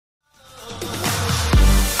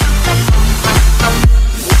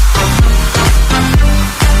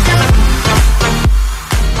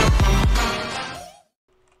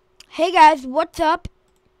Hey guys, what's up?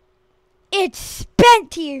 It's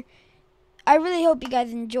Spent here. I really hope you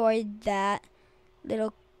guys enjoyed that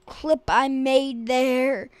little clip I made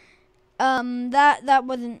there. That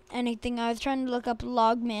wasn't anything. I was trying to look up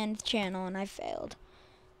Logman's channel and I failed.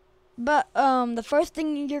 But the first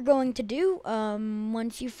thing you're going to do,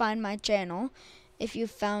 once you find my channel, if you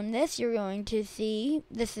found this, you're going to see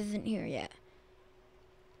this isn't here yet.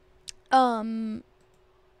 Like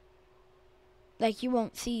you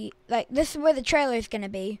won't see, like this is where the trailer is gonna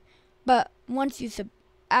be, but once you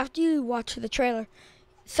after you watch the trailer,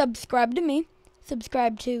 subscribe to me,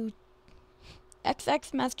 subscribe to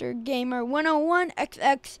XX Master Gamer 101,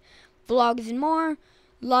 XX Vlogs and More,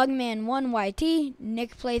 Logman1YT,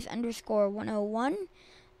 Nick Plays _101,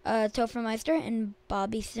 Tophermeister, and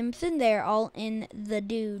Bobby Simpson. They're all in the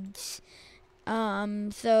dudes.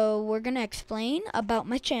 So we're gonna explain about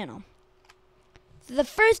my channel. So the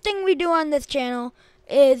first thing we do on this channel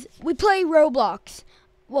is we play Roblox.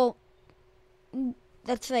 Well,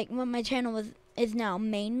 that's like what my channel is now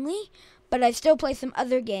mainly, but I still play some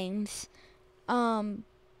other games.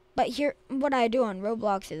 But here, what I do on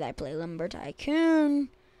Roblox is I play Lumber Tycoon.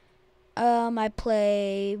 I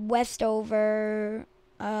play Westover.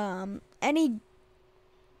 Any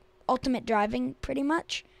Ultimate Driving, pretty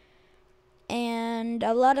much, and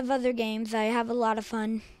a lot of other games. I have a lot of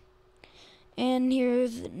fun. And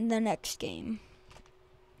here's the next game.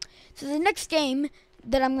 So the next game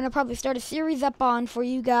that I'm going to probably start a series up on for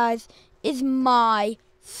you guys is my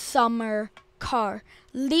summer car.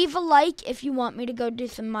 Leave a like if you want me to go do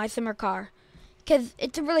some my summer car, because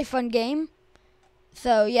it's a really fun game.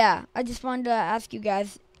 So yeah, I just wanted to ask you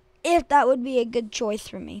guys if that would be a good choice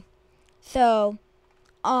for me. So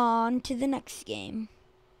on to the next game.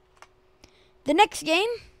 The next game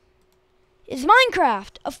is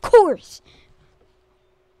Minecraft, of course.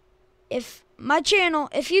 If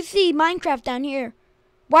you see Minecraft down here,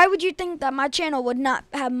 why would you think that my channel would not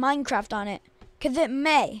have Minecraft on it? Because it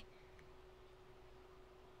may.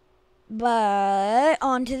 But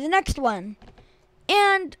on to the next one.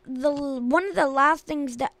 And one of the last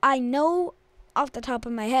things that I know off the top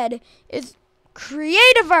of my head is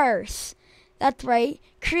Creativerse. That's right,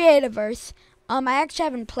 Creativerse. I actually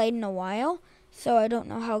haven't played in a while, so I don't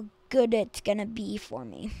know how good it's gonna be for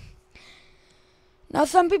me. Now,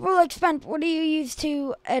 some people are like, Spent, what do you use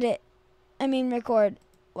to record?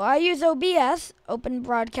 Well, I use OBS, Open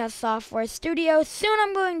Broadcast Software Studio. Soon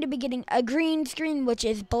I'm going to be getting a green screen, which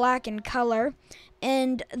is black in color.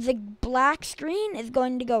 And the black screen is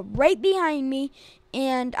going to go right behind me,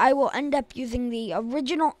 and I will end up using the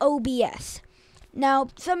original OBS. Now,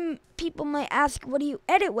 some people might ask, what do you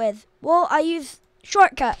edit with? Well, I use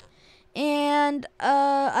Shortcut. And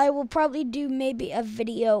I will probably do maybe a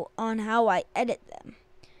video on how I edit them.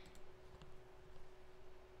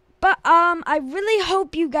 But I really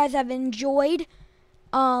hope you guys have enjoyed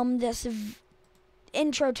this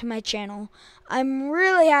intro to my channel. I'm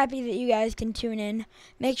really happy that you guys can tune in.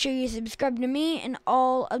 Make sure you subscribe to me and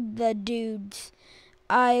all of the dudes.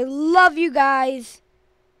 I love you guys,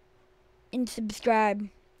 and subscribe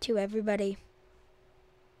to everybody.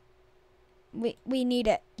 We need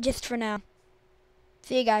it, just for now.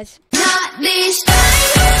 See you guys.